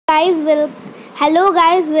hello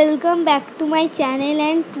guys, welcome back to my channel,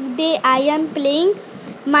 and today I am playing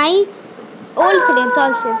my old friends,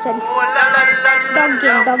 sorry,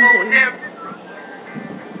 dog game.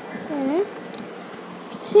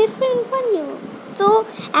 Stephen Funny. So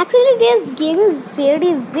actually this game is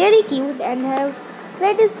very cute, and I have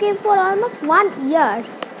played this game for almost 1 year,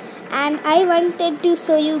 and I wanted to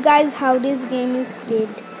show you guys how this game is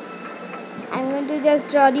played. I'm going to just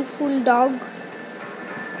draw the full dog.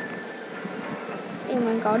 Oh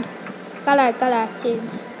my god. Color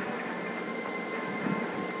change.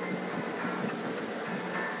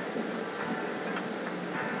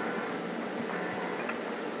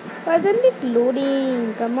 Wasn't it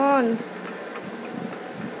loading? Come on.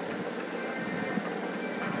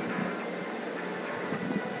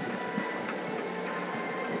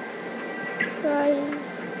 So I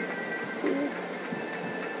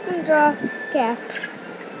draw cap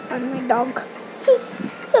on my dog.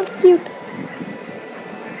 So cute.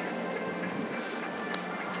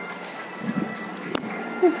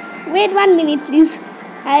 Wait 1 minute, please.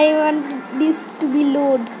 I want this to be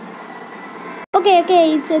load. Okay,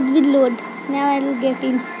 it has been load. Now I will get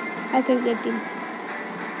in. I can get in.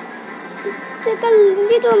 It took a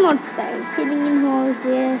little more time. Filling in holes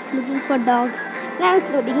here, looking for dogs. Now it's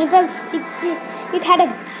loading. It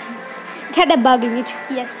had a bug in it.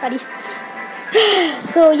 Yes, sorry.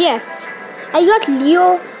 So yes, I got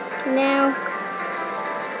Leo now.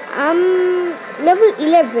 I'm level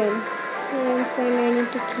 11. And so I need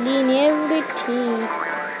to clean everything.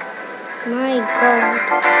 My god.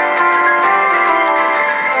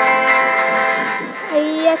 I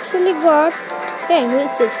actually got... Hey, who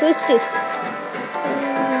is this?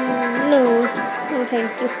 No,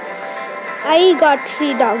 thank you. I got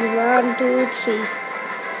 3 dogs. 1, 2, 3.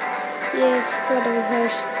 Yes, whatever.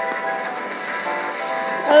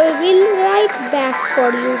 I will write back for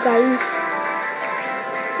you guys.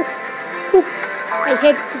 Oops, I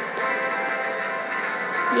hate it.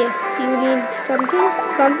 Yes, you need something?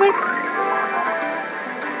 Comfort?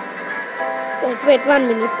 Wait 1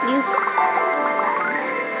 minute, please.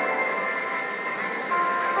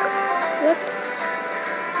 What?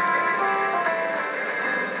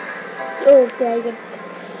 Okay, I get it.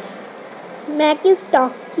 Mac is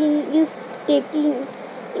taking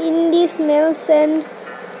in the smells and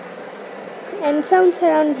sounds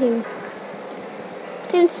around him,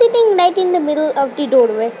 and sitting right in the middle of the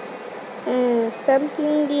doorway.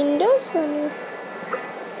 Sampling the indoors.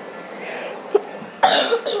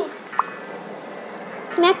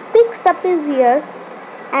 Mac picks up his ears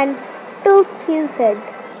and tilts his head.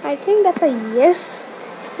 I think that's a yes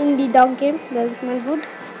in the dog game. That's my good.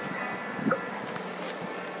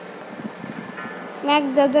 Mac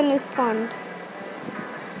doesn't respond.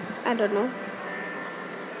 I don't know.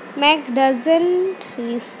 Mac doesn't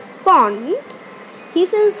respond. He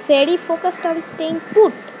seems very focused on staying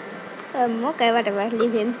put. Okay, whatever,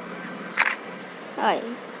 leave him. I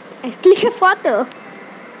click a photo.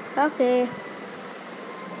 Okay.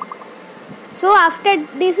 So after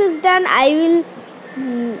this is done, I will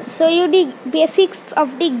show you the basics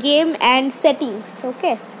of the game and settings.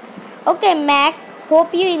 Okay, Mac,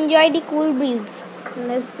 hope you enjoy the cool breeze.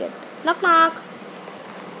 Let's get... Knock.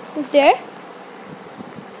 Who's there?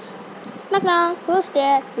 Knock. Who's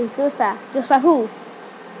there? It's Josa. Josa who?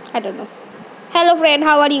 I don't know. Hello friend,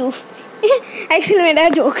 how are you? I actually made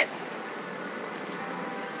a joke.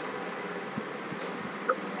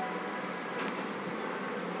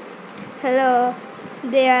 Hello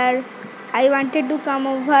there. I wanted to come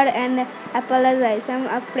over and apologize. I'm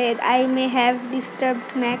afraid I may have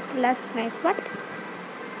disturbed Mac last night. What?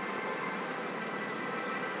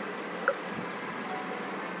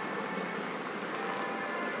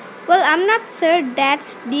 Well, I'm not sure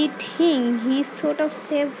that's the thing. He sort of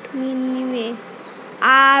saved me anyway.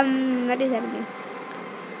 What is happening?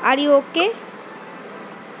 Are you okay?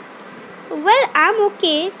 Well, I'm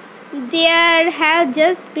okay. There have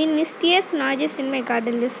just been mysterious noises in my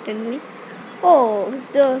garden recently. Oh,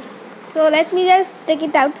 those. So let me just take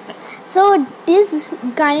it out. So this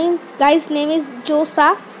guy's name is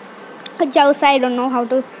Josa. I don't know how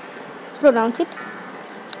to pronounce it.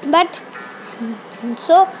 But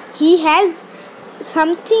so he has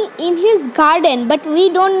something in his garden, but we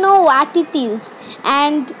don't know what it is,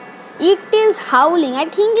 and it is howling. I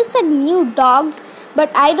think it's a new dog,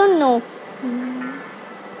 but I don't know.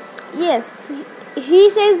 Yes, he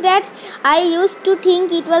says that I used to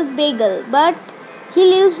think it was Bagel, but he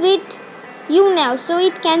lives with you now, so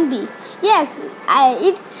it can be. Yes,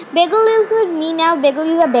 Bagel lives with me now. Bagel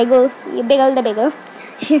is a bagel. Bagel the bagel.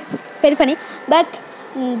 Very funny. But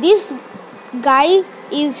this guy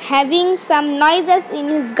is having some noises in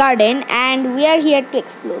his garden and we are here to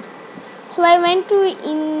explore. So I went to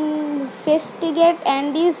investigate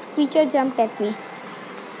and this creature jumped at me.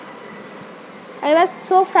 I was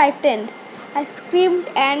so frightened. I screamed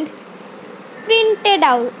and sprinted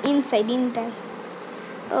out inside in time.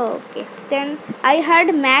 Okay. Then I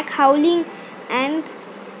heard Mac howling and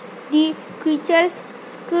the creatures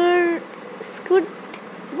scurried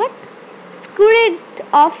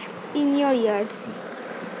off in your yard.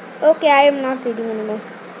 Okay, I am not reading anymore.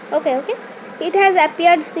 Okay. It has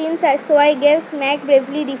appeared since so I guess Mac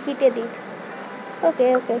bravely defeated it.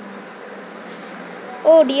 Okay.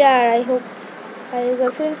 Oh dear, I hope I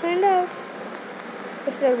guys will find out.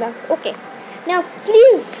 Okay. Now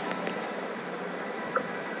please.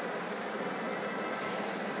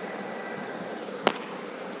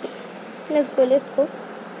 Let's go.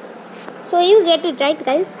 So you get it right,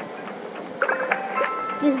 guys.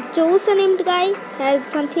 This Joseph named guy has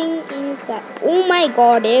something in his car. Oh my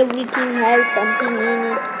god, everything has something in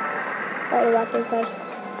it. Or whatever.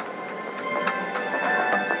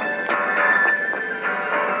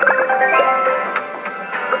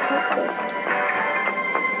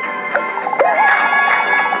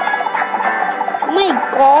 Oh my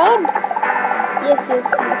god. Yes.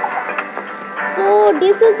 So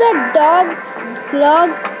this is a dog vlog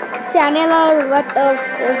channel or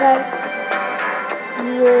whatever.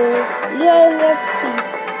 Leo LF3.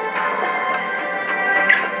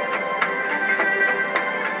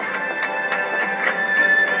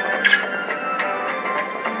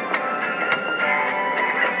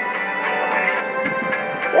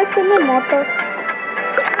 Just in a motor.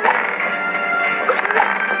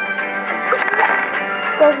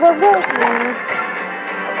 Go.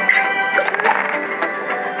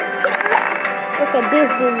 Okay, this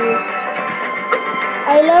is.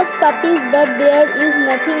 I love puppies, but there is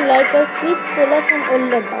nothing like a sweet soda from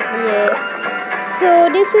older dog. Yeah. So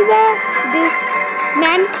this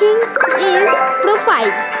man thing is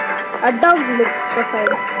profile, a dog look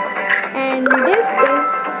profile, and this is.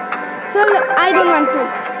 So I don't want to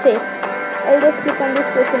say. I'll just click on this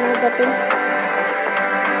question mark button.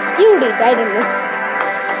 You did. I don't know.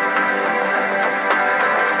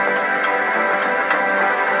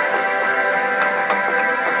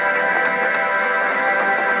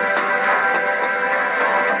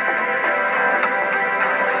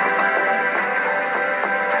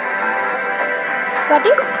 Got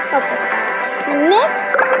it? Okay.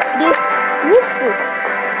 Next, this woof book.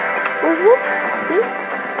 See?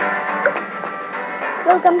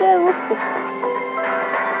 Welcome to a woof book.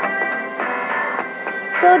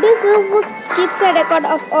 So this woof book keeps a record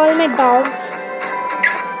of all my dogs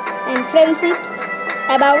and friendships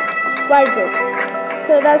about wardrobe.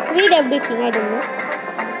 So let's read everything. I don't know.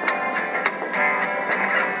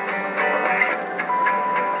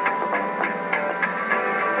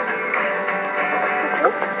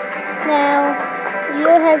 Now,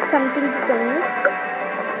 Leo has something to tell me.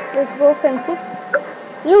 Let's go friendship.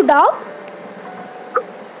 New dog?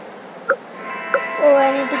 Oh,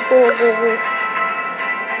 I need to go.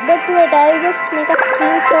 But wait, I'll just make a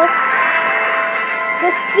scream first.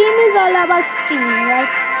 The scream is all about screaming,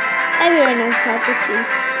 right? Everyone knows how to scream.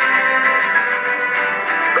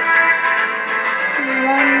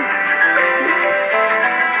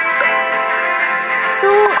 So,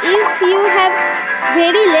 if you have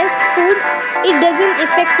very less food, it doesn't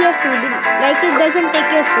affect your food. Like it doesn't take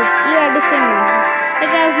your food. You are the same number.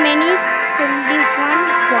 Like I have many 21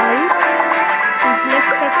 balls. Let's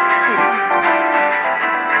start screen.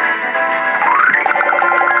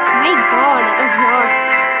 My god, a lot.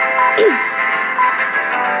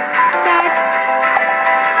 Start.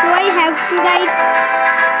 So I have to write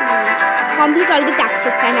complete all the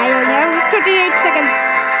taxes and I only have 38 seconds.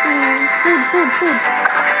 Food.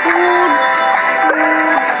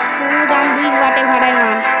 I'm doing whatever I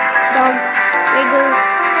want. Dog, wiggle.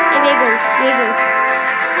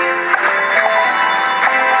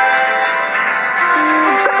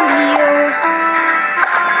 Leo.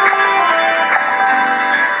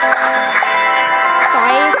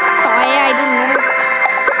 Toy, I don't know.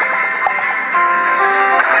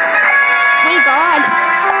 My god.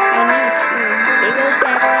 I need wiggle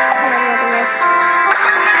pets or whatever.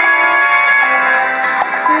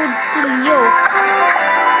 Food to Leo.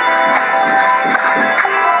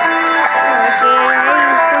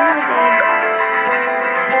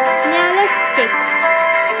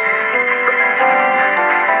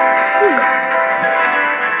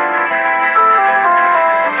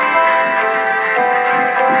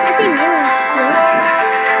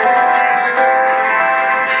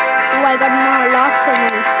 I got lots of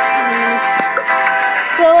money.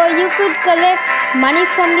 So you could collect money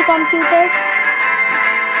from the computer.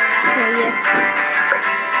 Oh, yes.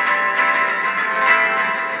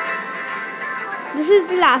 This is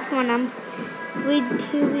the last one. With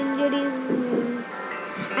his injuries,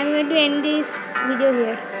 I'm going to end this video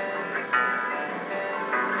here.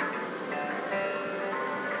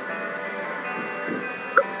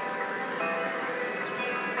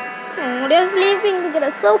 Oh, they're sleeping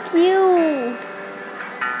together. So cute.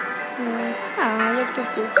 You're too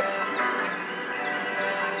cute.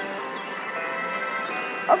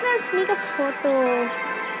 Okay, sneak up photo.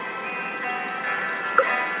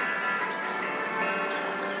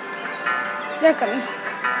 They're coming.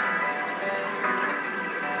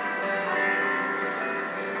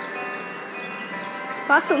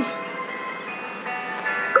 Awesome.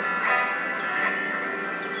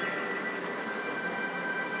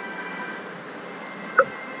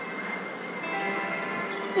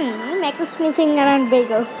 Michael sniffing around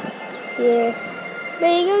Bagel. Yeah.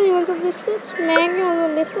 Bagel, you want some biscuits? Maggie, you want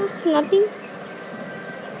some biscuits? Nothing?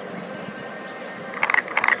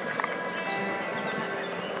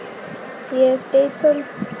 Yes, take some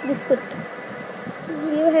biscuit.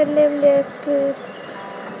 You hand them their treats.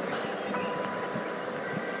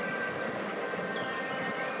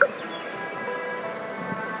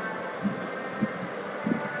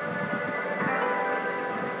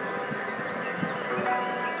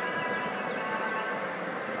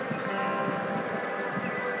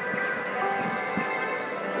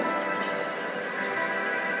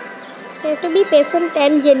 You have to be patient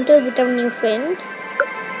and gentle with our new friend.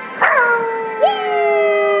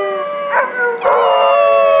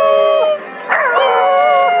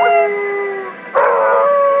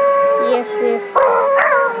 Yes.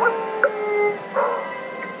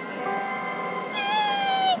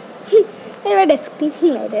 They were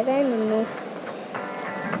screaming like that. I don't know.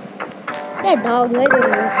 They're dogs. I don't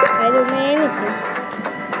know. I don't know anything.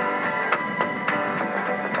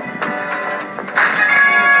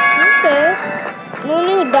 No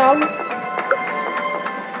new dogs.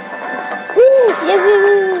 Yes.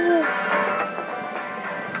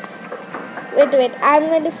 Wait. I'm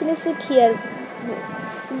going to finish it here.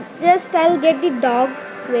 Just I'll get the dog.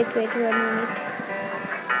 Wait 1 minute.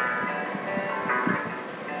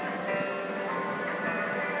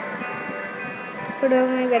 Put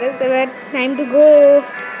on my better server. Time to go.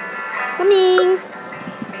 Coming.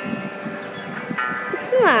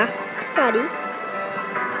 Sorry.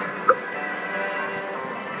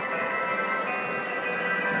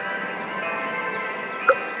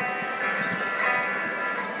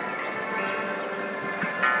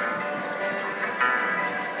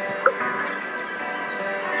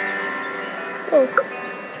 Oh.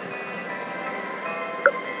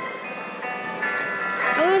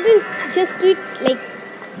 I want to just do it like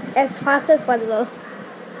as fast as possible.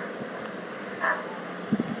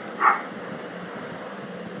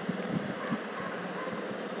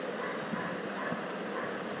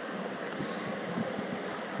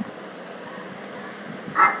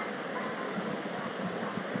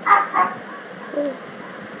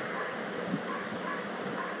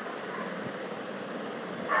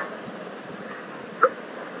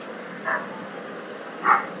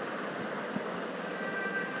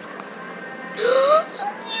 So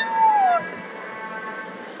cute!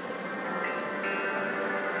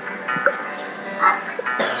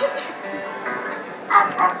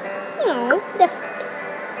 No, that's it.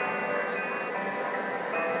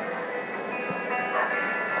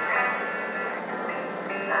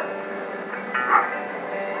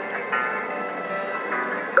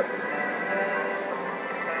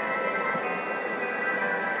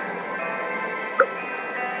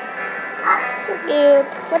 So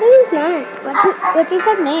cute. What is his name? What is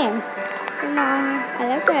her name? I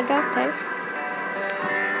like to adopt her.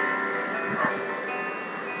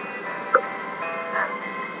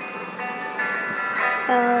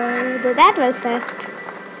 That was fast.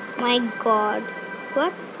 My God.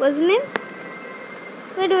 What was his name?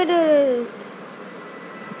 Wait.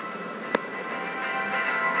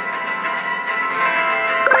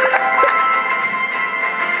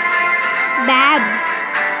 Babs.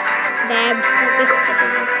 Okay.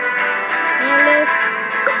 Now let's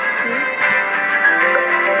see.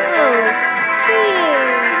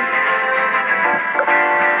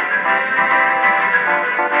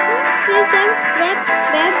 Here's them.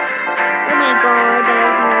 Bab. Oh my God, I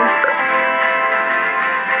have more.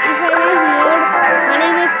 If I have more money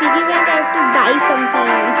in my piggy bank, I have to buy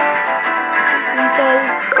something.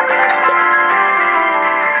 Because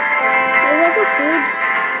there was a food.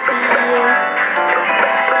 Yes.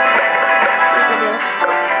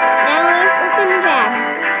 Now let's open Bab.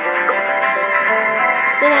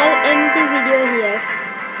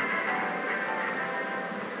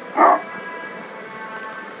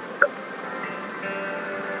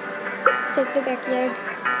 check the backyard.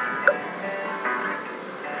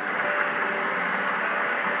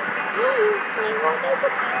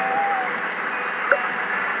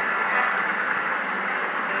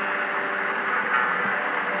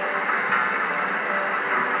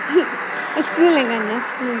 Screw my gun now.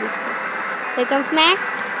 Screw this. Here comes Max.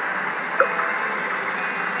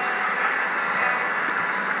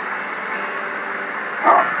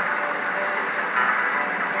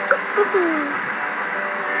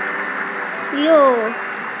 Yo.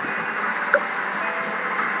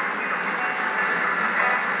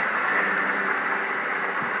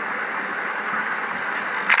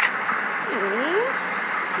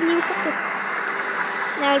 New photo.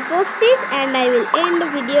 Now I'll post it and I will end the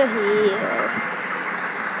video here.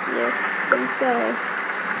 Yes, I'm sorry.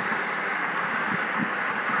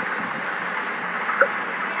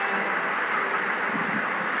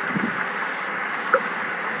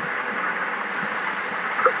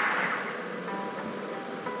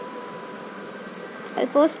 I'll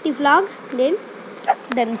post the vlog, then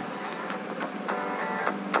done.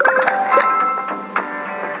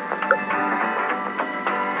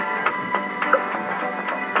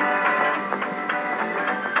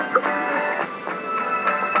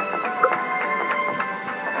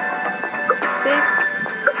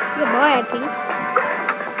 The boy, I think.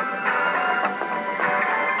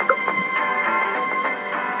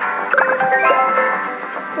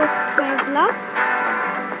 Post my vlog.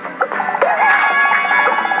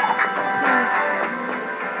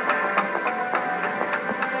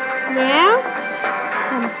 Now,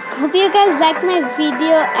 hope you guys like my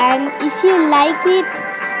video, and if you like it,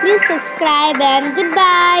 please subscribe and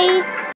goodbye.